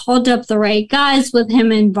 They've called up the right guys with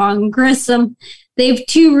him and Vaughn Grissom. They have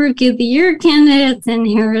 2 Rookie of the Year candidates in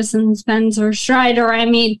Harris and Spencer Strider. I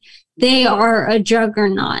mean, they are a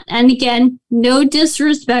juggernaut. And again, no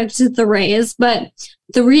disrespect to the Rays, but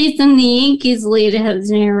the reason the Yankees' lead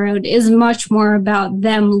has narrowed is much more about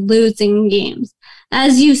them losing games.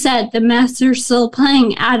 As you said, the Mets are still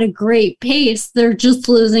playing at a great pace. They're just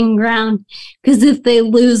losing ground, because if they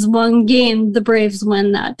lose one game, the Braves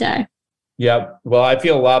win that day. Yep. Well, I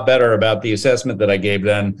feel a lot better about the assessment that I gave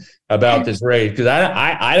then about this race, because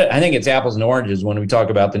I think it's apples and oranges when we talk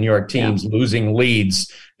about the New York teams losing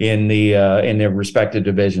leads in their respective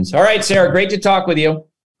divisions. All right, Sarah, great to talk with you.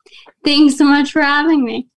 Thanks so much for having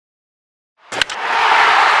me.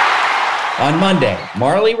 On Monday,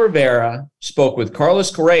 Marly Rivera spoke with Carlos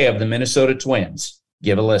Correa of the Minnesota Twins.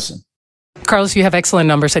 Give a listen. Carlos, you have excellent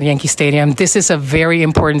numbers at Yankee Stadium. This is a very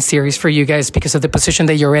important series for you guys because of the position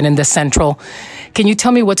that you're in the Central. Can you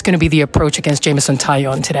tell me what's going to be the approach against Jameson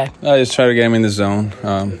Taillon today? I just try to get him in the zone.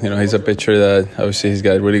 He's a pitcher that obviously he's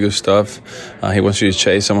got really good stuff. He wants you to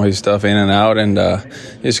chase some of his stuff in and out, and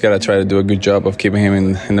you just got to try to do a good job of keeping him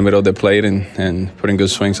in the middle of the plate and putting good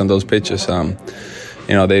swings on those pitches.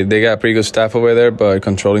 They got a pretty good staff over there, but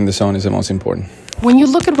controlling the zone is the most important. When you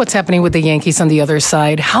look at what's happening with the Yankees on the other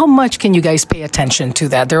side, how much can you guys pay attention to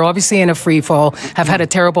that? They're obviously in a free fall, have had a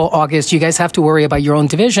terrible August. You guys have to worry about your own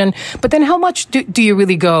division. But then how much do you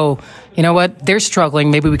really go, you know what, they're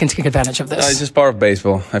struggling, maybe we can take advantage of this? It's just part of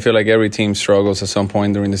baseball. I feel like every team struggles at some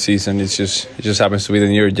point during the season. It just happens to be the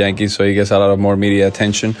New York Yankees, so he gets a lot of more media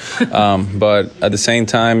attention. But at the same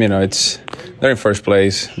time, they're in first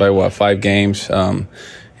place by 5 games.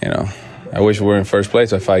 I wish we were in first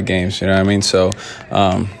place by 5 games, you know what I mean? So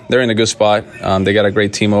they're in a good spot. They got a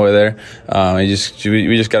great team over there. We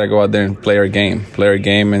just got to go out there and play our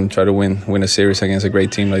game and try to win a series against a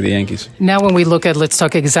great team like the Yankees. Now when we look at, let's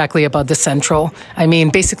talk exactly about the Central. I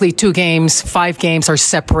mean, basically 5 games are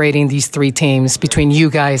separating these 3 teams between you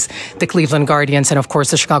guys, the Cleveland Guardians, and of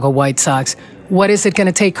course the Chicago White Sox. What is it going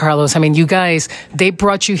to take, Carlos? I mean, you guys, they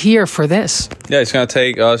brought you here for this. Yeah, it's going to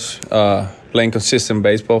take us playing consistent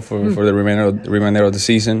baseball for the remainder of the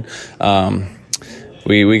season.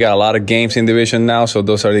 We got a lot of games in division now, so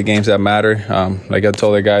those are the games that matter. Like I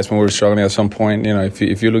told the guys when we were struggling at some point,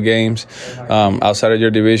 if you lose games outside of your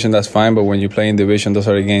division, that's fine. But when you play in division, those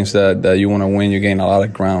are the games that you want to win. You gain a lot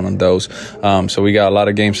of ground on those. So we got a lot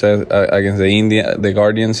of games left against the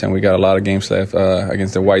Guardians, and we got a lot of games left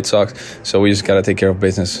against the White Sox. So we just got to take care of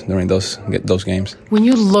business during those games. When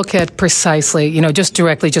you look at precisely, just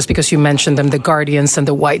directly, just because you mentioned them, the Guardians and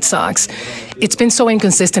the White Sox, it's been so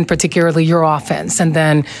inconsistent, particularly your offense. And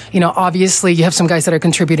then, obviously you have some guys that are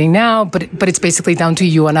contributing now, but it's basically down to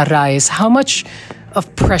you and Arraez. How much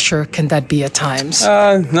of pressure can that be at times?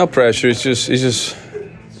 No pressure. It's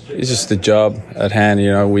just the job at hand.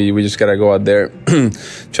 We just got to go out there,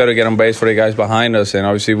 try to get on base for the guys behind us. And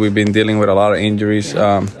obviously we've been dealing with a lot of injuries.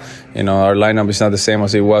 Our lineup is not the same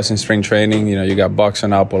as it was in spring training. You got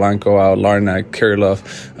Buxton out, Polanco out, Larnach,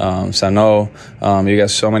 Kirilloff, Sano. You got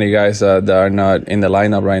so many guys that are not in the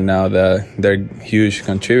lineup right now that they're huge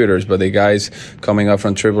contributors. But the guys coming up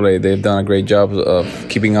from AAA, they've done a great job of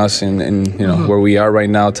keeping us in where we are right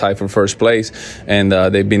now, tied for first place. And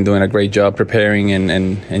they've been doing a great job preparing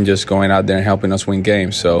and just going out there and helping us win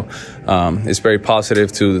games. So it's very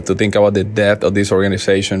positive to think about the depth of this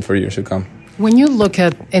organization for years to come. When you look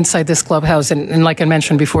at inside this clubhouse, and like I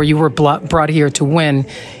mentioned before, you were brought here to win.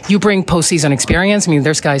 You bring postseason experience. I mean,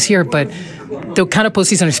 there's guys here, but the kind of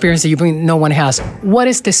postseason experience that you bring, no one has. What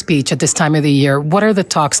is the speech at this time of the year? What are the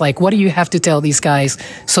talks like? What do you have to tell these guys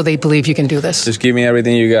so they believe you can do this? Just give me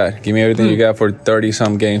everything you got. Give me everything you got for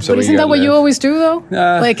 30-some games. But isn't that what you always do, though?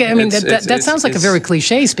 That sounds like a very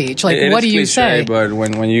cliche speech. Like, what do you say? But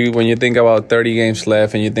when you think about 30 games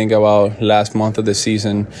left and you think about last month of the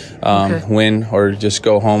season, win or just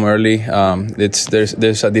go home early,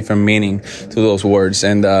 there's a different meaning to those words.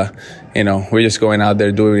 And we're just going out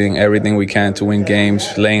there doing everything we can to win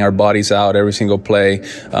games, laying our bodies out every single play,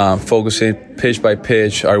 focusing pitch by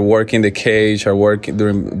pitch, our work in the cage, our work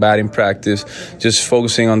during batting practice, just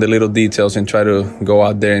focusing on the little details and try to go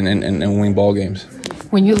out there and win ball games.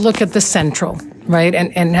 When you look at the Central, right,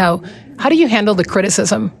 and how do you handle the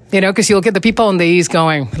criticism? Because you look at the people in the East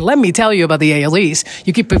going, let me tell you about the AL East.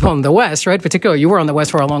 You keep people in the West, right? Particularly, you were on the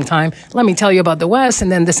West for a long time. Let me tell you about the West,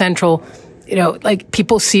 and then the Central.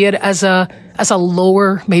 People see it as a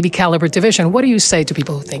lower, maybe caliber division. What do you say to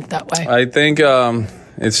people who think that way? I think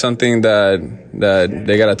it's something that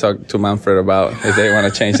they got to talk to Manfred about if they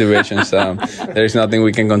want to change divisions. There's nothing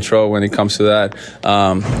we can control when it comes to that.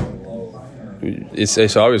 It's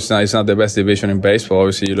obvious it's not the best division in baseball.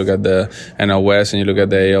 Obviously, you look at the NL West and you look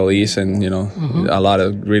at the AL East, and a lot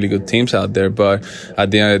of really good teams out there. But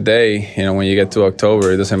at the end of the day, when you get to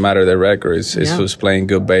October, it doesn't matter the record. It's who's playing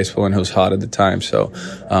good baseball and who's hot at the time. So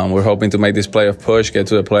we're hoping to make this playoff push, get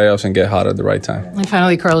to the playoffs, and get hot at the right time. And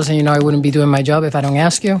finally, Carlos, and I wouldn't be doing my job if I don't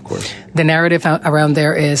ask you. Of course. The narrative around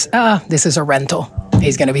there is, this is a rental.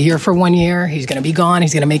 He's going to be here for 1 year. He's going to be gone.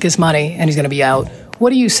 He's going to make his money, and he's going to be out. What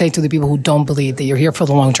do you say to the people who don't believe that you're here for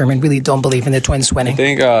the long term and really don't believe in the Twins winning? I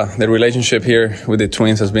think the relationship here with the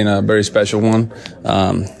Twins has been a very special one.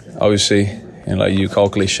 Obviously, like you call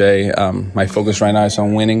cliche, my focus right now is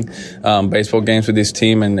on winning baseball games with this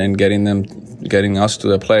team and getting us to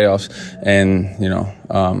the playoffs, and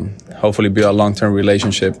hopefully build a long-term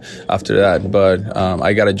relationship after that. But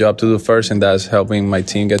I got a job to do first, and that's helping my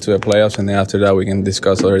team get to the playoffs, and then after that we can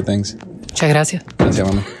discuss other things. Muchas gracias. Gracias,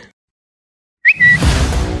 mama.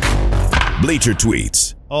 Bleacher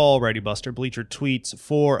Tweets. Alrighty, Buster. Bleacher Tweets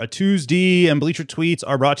for a Tuesday, and Bleacher Tweets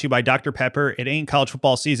are brought to you by Dr. Pepper. It ain't college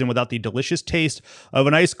football season without the delicious taste of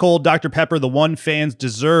an ice cold Dr. Pepper, the one fans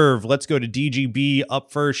deserve. Let's go to DGB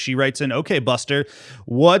up first. She writes in, okay, Buster,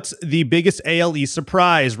 what's the biggest AL East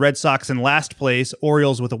surprise? Red Sox in last place,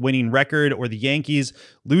 Orioles with a winning record, or the Yankees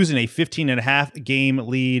losing a 15.5 game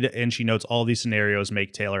lead? And she notes all these scenarios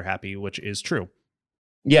make Taylor happy, which is true.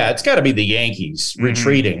 Yeah, it's got to be the Yankees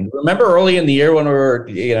retreating. Remember early in the year when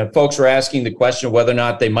folks were asking the question of whether or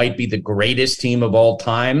not they might be the greatest team of all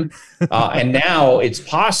time, and now it's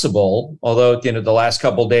possible. Although the last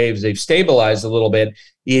couple of days they've stabilized a little bit,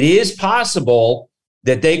 it is possible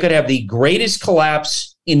that they could have the greatest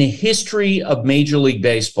collapse in the history of Major League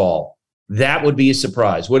Baseball. That would be a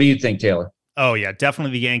surprise. What do you think, Taylor? Oh, yeah,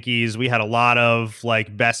 definitely the Yankees. We had a lot of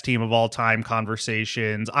best team of all time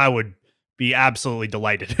conversations. I would be absolutely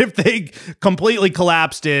delighted if they completely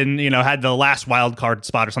collapsed and had the last wild card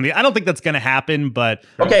spot or something. I don't think that's going to happen, but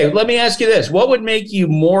okay, let me ask you this. What would make you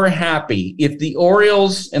more happy if the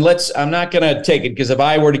Orioles, and I'm not going to take it, because if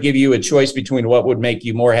I were to give you a choice between what would make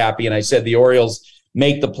you more happy and I said the Orioles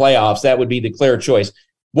make the playoffs, that would be the clear choice.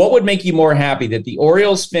 What would make you more happy, that the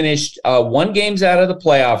Orioles finished 1 game out of the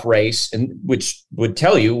playoff race, and which would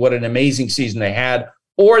tell you what an amazing season they had,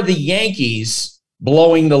 or the Yankees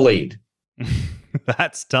blowing the lead?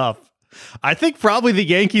 That's tough. I think probably the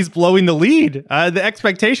Yankees blowing the lead. The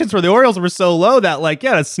expectations for the Orioles were so low that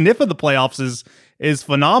a sniff of the playoffs is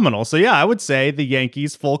phenomenal. So yeah, I would say the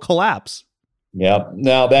Yankees full collapse. Yeah.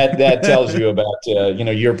 Now that tells you about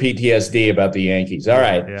your PTSD about the Yankees. All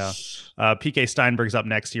right. Yeah. PK Steinberg's up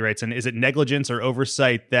next. He writes, and is it negligence or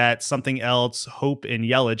oversight that something else, Hope and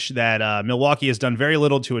Yelich, that Milwaukee has done very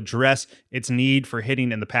little to address its need for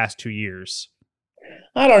hitting in the past 2 years?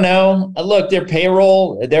 I don't know. Look, their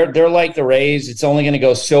payroll, they're like the Rays. It's only going to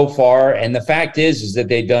go so far. And the fact is that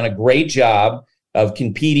they've done a great job of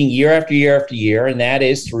competing year after year after year, and that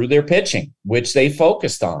is through their pitching, which they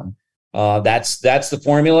focused on. That's the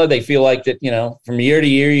formula. They feel like that, from year to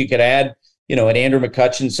year, you could add, an Andrew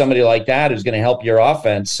McCutchen, somebody like that who's going to help your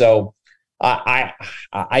offense. So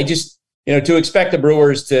I just, to expect the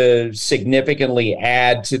Brewers to significantly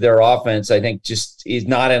add to their offense, I think just is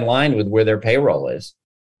not in line with where their payroll is.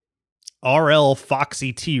 RL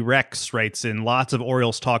Foxy T-Rex writes in, lots of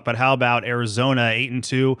Orioles talk, but how about Arizona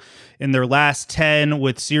 8-2 in their last 10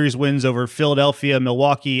 with series wins over Philadelphia,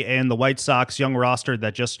 Milwaukee, and the White Sox. Young roster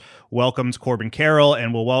that just welcomes Corbin Carroll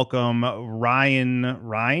and will welcome Ryan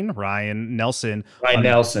Nelson.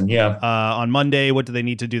 On Monday. What do they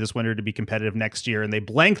need to do this winter to be competitive next year? And they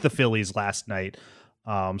blanked the Phillies last night.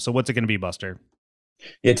 So what's it going to be, Buster?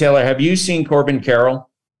 Yeah, Taylor, have you seen Corbin Carroll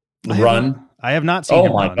run? I have not seen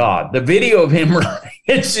him run. Oh, my God. The video of him running,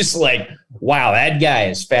 it's just like, wow, that guy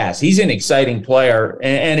is fast. He's an exciting player,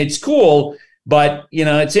 and it's cool. But,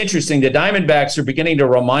 it's interesting. The Diamondbacks are beginning to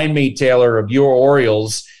remind me, Taylor, of your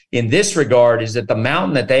Orioles in this regard, is that the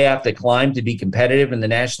mountain that they have to climb to be competitive in the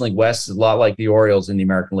National League West is a lot like the Orioles in the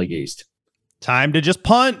American League East. Time to just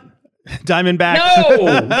punt. Diamondbacks.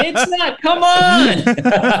 No, it's not. Come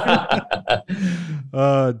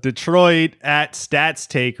on. Detroit at Stats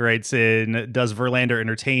Take writes in, does Verlander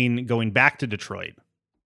entertain going back to Detroit?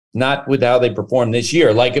 Not with how they performed this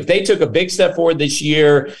year. Like if they took a big step forward this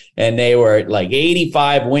year and they were at like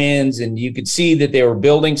 85 wins and you could see that they were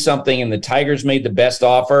building something and the Tigers made the best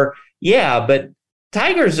offer. Yeah, but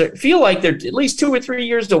Tigers feel like they're at least 2 or 3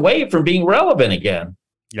 years away from being relevant again.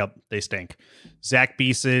 Yep, they stink. Zach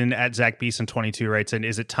Beeson at Zach Beeson 22 writes in,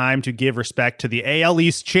 is it time to give respect to the AL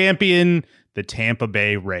East champion, the Tampa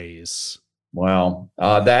Bay Rays? Well,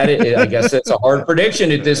 I guess that's a hard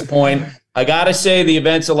prediction at this point. I got to say the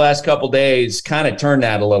events the last couple days kind of turned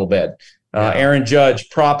that a little bit. Aaron Judge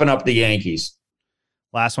propping up the Yankees.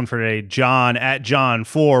 Last one for today. John at John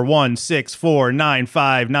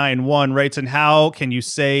 41649591 writes in, how can you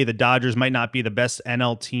say the Dodgers might not be the best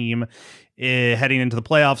NL team heading into the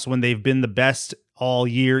playoffs when they've been the best all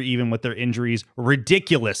year, even with their injuries?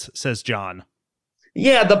 Ridiculous, says John.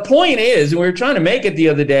 Yeah, the point is, and we were trying to make it the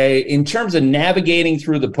other day, in terms of navigating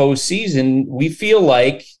through the postseason, we feel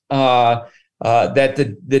like that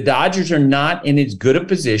the Dodgers are not in as good a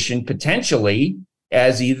position potentially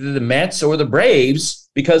as either the Mets or the Braves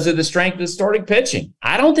because of the strength of the starting pitching.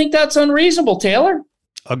 I don't think that's unreasonable, Taylor.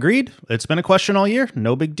 Agreed. It's been a question all year.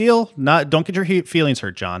 No big deal. Don't get your feelings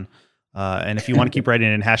hurt, John. And if you want to keep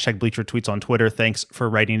writing in #Bleacher Tweets on Twitter, thanks for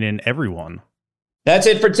writing in, everyone. That's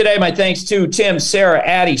it for today. My thanks to Tim, Sarah,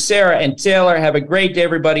 Addie, Sarah, and Taylor. Have a great day,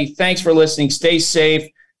 everybody. Thanks for listening. Stay safe.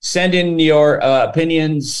 Send in your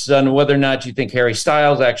opinions on whether or not you think Harry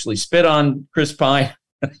Styles actually spit on Chris Pine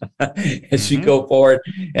as you go forward.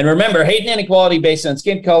 And remember, hate and inequality based on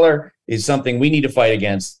skin color is something we need to fight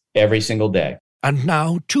against every single day. And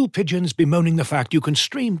now, two pigeons bemoaning the fact you can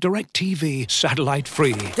stream DirecTV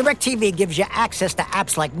satellite-free. DirecTV gives you access to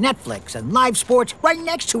apps like Netflix and live sports right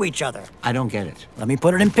next to each other. I don't get it. Let me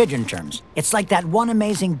put it in pigeon terms. It's like that one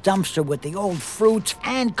amazing dumpster with the old fruit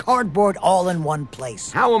and cardboard all in one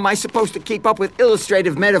place. How am I supposed to keep up with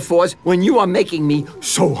illustrative metaphors when you are making me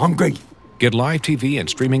so hungry? Get live TV and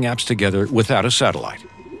streaming apps together without a satellite.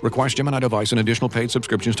 Requires Gemini device and additional paid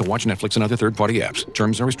subscriptions to watch Netflix and other third-party apps.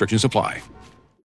 Terms and restrictions apply.